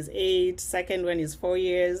first one is 8, second one is 4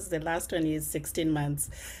 years, the last one is 16 months.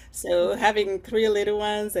 So having 3 little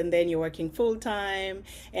ones and then you're working full time,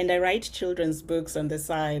 and I write children's books on the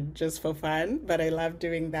side just for fun, but I love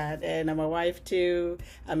doing that. And I'm a wife too.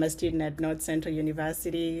 I'm a student at North Central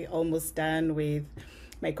University, almost done with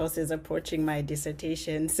my courses, approaching my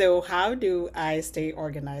dissertation. So how do I stay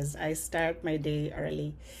organized? I start my day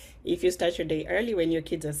early. If you start your day early when your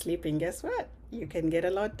kids are sleeping, guess what? You can get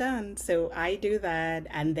a lot done. So I do that.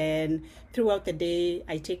 And then throughout the day,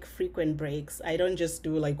 I take frequent breaks. I don't just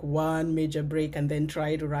do like one major break and then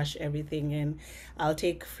try to rush everything in. I'll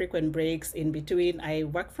take frequent breaks in between. I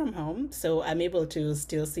work from home, so I'm able to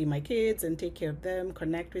still see my kids and take care of them,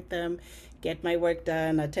 connect with them, get my work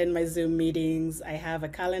done, attend my Zoom meetings. I have a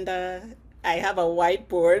calendar. I have a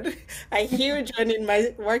whiteboard, a huge one in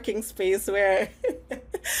my working space where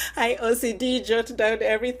I OCD jot down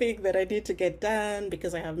everything that I need to get done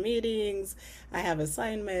because I have meetings, I have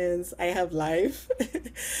assignments, I have life.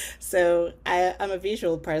 So I'm a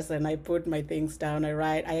visual person. I put my things down, I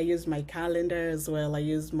write, I use my calendar as well. I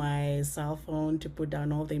use my cell phone to put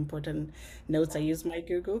down all the important notes. I use my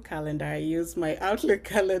Google Calendar, I use my Outlook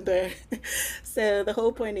calendar. So the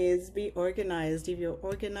whole point is be organized. If you're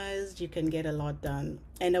organized, you can get a lot done.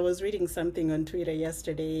 And I was reading something on Twitter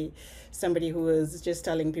yesterday, somebody who was just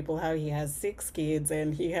telling people how he has 6 kids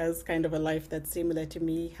and he has kind of a life that's similar to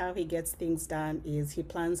me. How he gets things done is he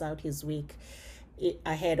plans out his week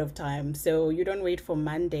ahead of time. So you don't wait for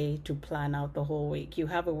Monday to plan out the whole week. You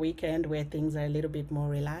have a weekend where things are a little bit more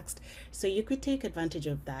relaxed. So you could take advantage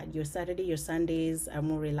of that. Your Saturday, your Sundays are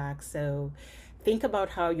more relaxed. So think about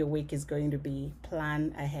how your week is going to be.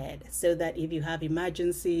 Plan ahead so that if you have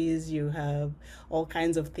emergencies, you have all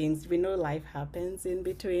kinds of things. We know life happens in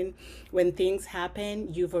between. When things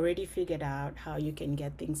happen, you've already figured out how you can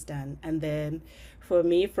get things done. And then for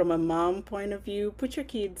me, from a mom point of view, put your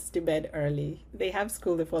kids to bed early. They have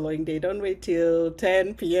school the following day. Don't wait till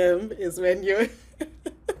 10 p.m. is when you're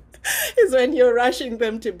is when you're rushing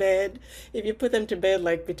them to bed. If you put them to bed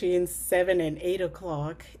like between 7 and 8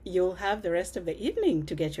 o'clock, you'll have the rest of the evening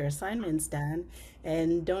to get your assignments done.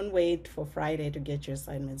 And don't wait for Friday to get your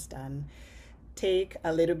assignments done. Take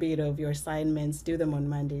a little bit of your assignments, do them on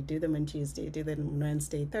Monday, do them on Tuesday, do them on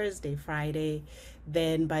Wednesday, Thursday, Friday.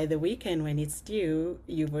 Then by the weekend when it's due,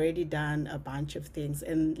 you've already done a bunch of things.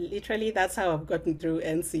 And literally that's how I've gotten through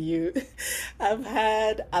NCU. I've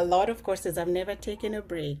had a lot of courses. I've never taken a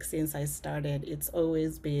break since I started. It's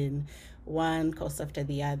always been one course after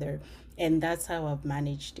the other. And that's how I've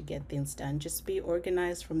managed to get things done. Just be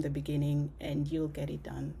organized from the beginning and you'll get it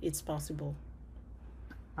done. It's possible.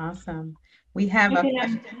 Awesome. We have a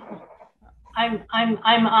question.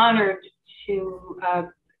 I'm honored to have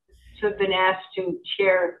been asked to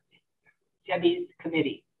chair Debbie's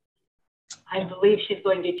committee. I believe she's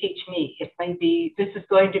going to teach me. This is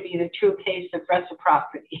going to be the true case of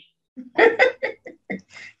reciprocity.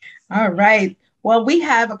 All right. Well, we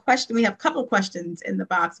have a question. We have a couple of questions in the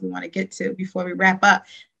box we want to get to before we wrap up.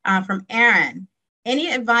 From Aaron.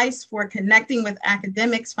 Any advice for connecting with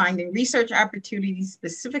academics, finding research opportunities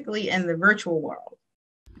specifically in the virtual world?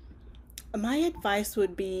 My advice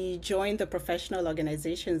would be join the professional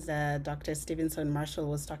organizations that Dr. Stevenson Marshall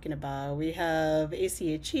was talking about. We have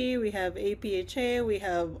ACHE, we have APHA, we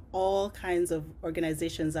have all kinds of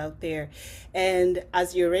organizations out there. And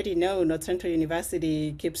as you already know, North Central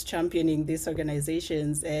University keeps championing these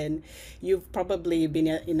organizations, and you've probably been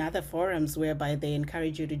in other forums whereby they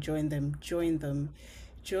encourage you to join them. Join them.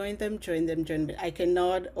 I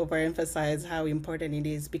cannot overemphasize how important it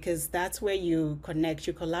is, because that's where you connect,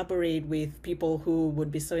 you collaborate with people who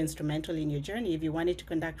would be so instrumental in your journey. If you wanted to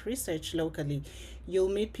conduct research locally, you'll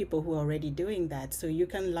meet people who are already doing that. So you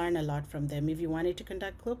can learn a lot from them. If you wanted to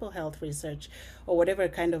conduct global health research or whatever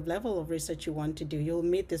kind of level of research you want to do, you'll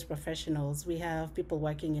meet these professionals. We have people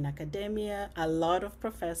working in academia, a lot of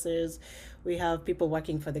professors. We have people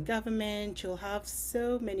working for the government. You'll have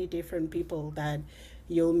so many different people that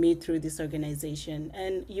you'll meet through this organization.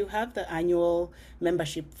 And you have the annual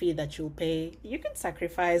membership fee that you'll pay. You can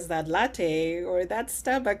sacrifice that latte or that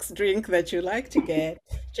Starbucks drink that you like to get.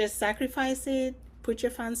 Just sacrifice it, put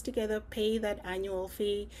your funds together, pay that annual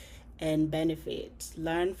fee, and benefit.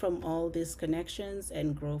 Learn from all these connections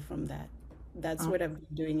and grow from that. That's what I've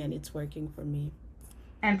been doing, and it's working for me.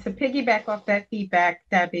 And to piggyback off that feedback,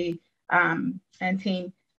 Debbie and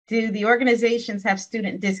team, do the organizations have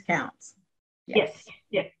student discounts? Yes,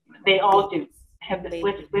 they all do. Have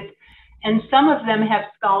and some of them have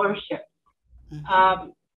scholarships.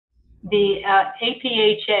 The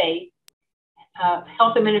APHA,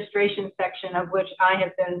 Health Administration section, of which I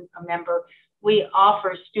have been a member, we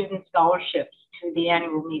offer student scholarships to the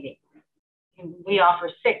annual meeting. We offer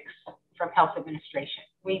 6 from Health Administration.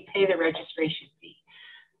 We pay the registration fee.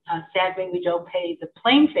 Sadly, we don't pay the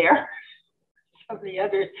plane fare, some of the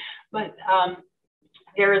others, but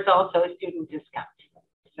there is also a student discount.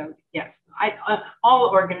 So yes, all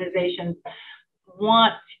organizations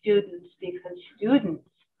want students because students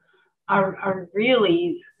are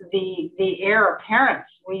really the heir apparent.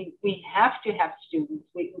 We have to have students.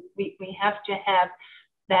 We have to have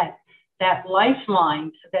that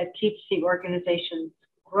lifeline that keeps the organization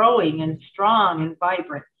growing and strong and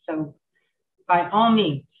vibrant. So by all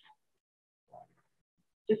means,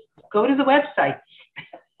 just go to the website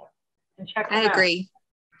and check them out. I agree.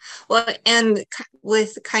 Well, and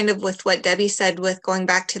with what Debbie said, with going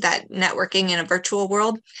back to that networking in a virtual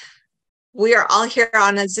world, we are all here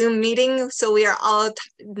on a Zoom meeting, so we are all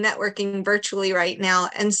networking virtually right now.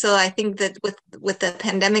 And so I think that with the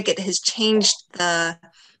pandemic, it has changed the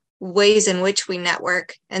ways in which we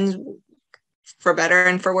network, and for better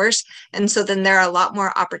and for worse. And so then there are a lot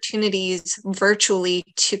more opportunities virtually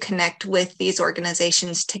to connect with these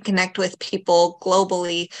organizations, to connect with people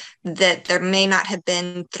globally that there may not have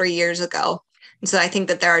been 3 years ago. And so I think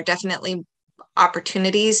that there are definitely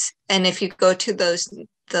opportunities. And if you go to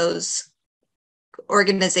those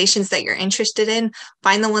organizations that you're interested in,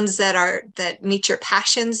 find the ones that meet your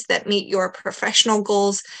passions, that meet your professional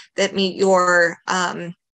goals, that meet your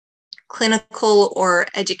clinical or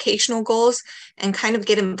educational goals, and kind of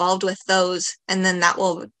get involved with those. And then that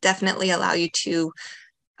will definitely allow you to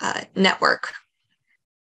network.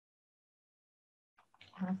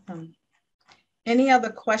 Awesome. Any other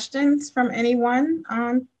questions from anyone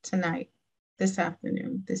on tonight, this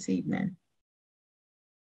afternoon, this evening?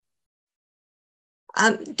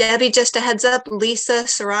 Debbie, just a heads up, Lisa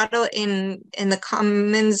Serrato in the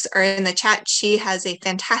comments or in the chat, she has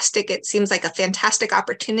it seems like a fantastic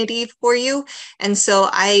opportunity for you. And so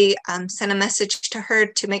I sent a message to her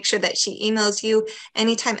to make sure that she emails you.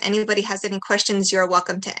 Anytime anybody has any questions, you're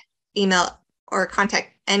welcome to email or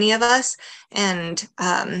contact any of us. And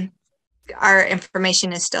our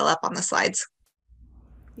information is still up on the slides.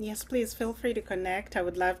 Yes, please feel free to connect. I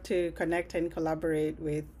would love to connect and collaborate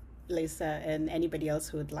with Lisa and anybody else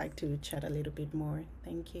who would like to chat a little bit more.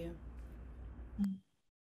 Thank you.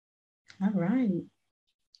 All right.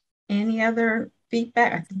 Any other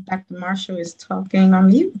feedback? I think Dr. Marshall is talking on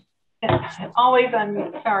mute. Yes, always on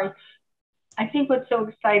mute, sorry. I think what's so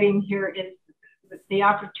exciting here is the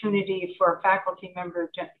opportunity for a faculty member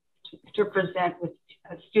to present with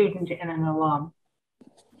a student and an alum.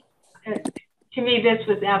 To me, this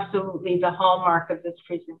was absolutely the hallmark of this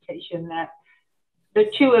presentation, that the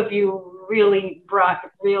two of you really brought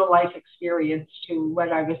real life experience to what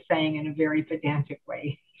I was saying in a very pedantic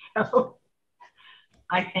way. So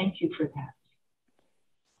I thank you for that.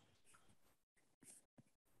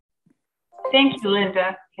 Thank you,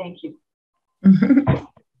 Linda. Thank you.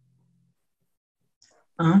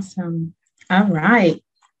 Awesome. All right.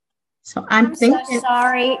 So I'm thinking. So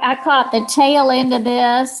sorry, I caught the tail end of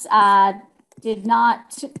this. I did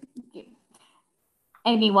not.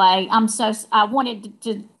 Anyway, I wanted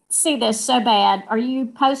to see this so bad. Are you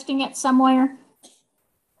posting it somewhere?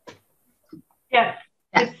 Yes,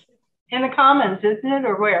 it's in the comments, isn't it,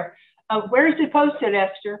 or where? Where is it posted,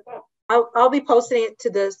 Esther? I'll be posting it to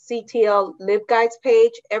the CTL LibGuides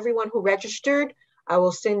page. Everyone who registered, I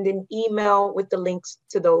will send an email with the links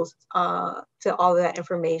to those, to all that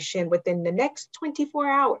information within the next 24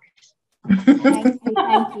 hours.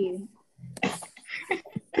 Thank you.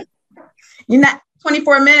 You're not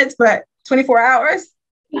 24 minutes, but 24 hours.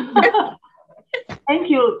 Thank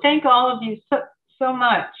you. Thank all of you so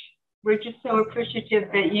much. We're just so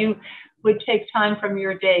appreciative that you would take time from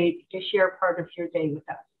your day to share part of your day with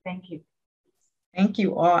us. Thank you. Thank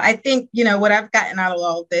you all. I think, what I've gotten out of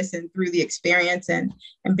all of this and through the experience and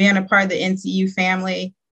being a part of the NCU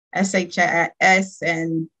family, SHS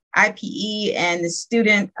and IPE and the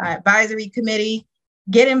student advisory committee,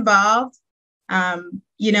 get involved.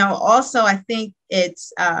 Also, I think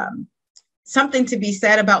it's something to be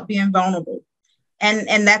said about being vulnerable,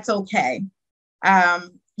 and that's okay.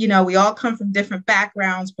 We all come from different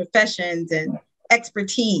backgrounds, professions, and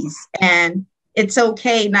expertise, and it's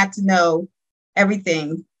okay not to know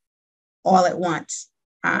everything all at once.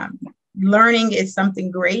 Learning is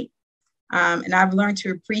something great, and I've learned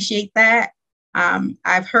to appreciate that.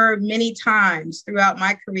 I've heard many times throughout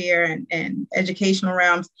my career and educational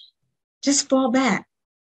realms, just fall back,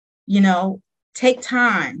 take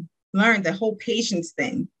time, learn the whole patience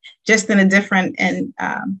thing, just in a different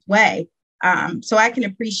way. So I can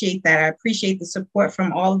appreciate that. I appreciate the support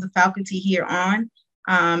from all of the faculty here on.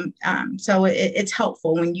 So it's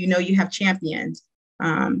helpful when you have champions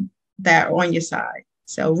that are on your side.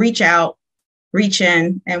 So reach out, reach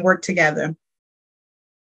in, and work together.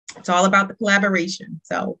 It's all about the collaboration.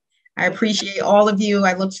 So I appreciate all of you.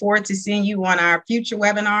 I look forward to seeing you on our future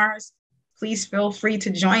webinars. Please feel free to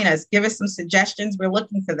join us. Give us some suggestions. We're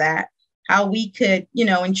looking for that. How we could,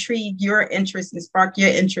 intrigue your interest and spark your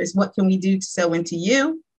interest. What can we do to sow into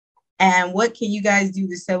you? And what can you guys do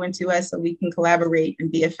to sow into us so we can collaborate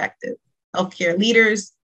and be effective healthcare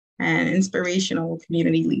leaders and inspirational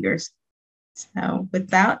community leaders? So with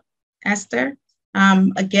that, Esther,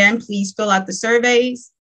 again, please fill out the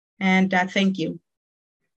surveys, and thank you.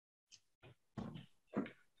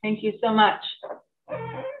 Thank you so much.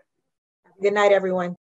 Good night, everyone.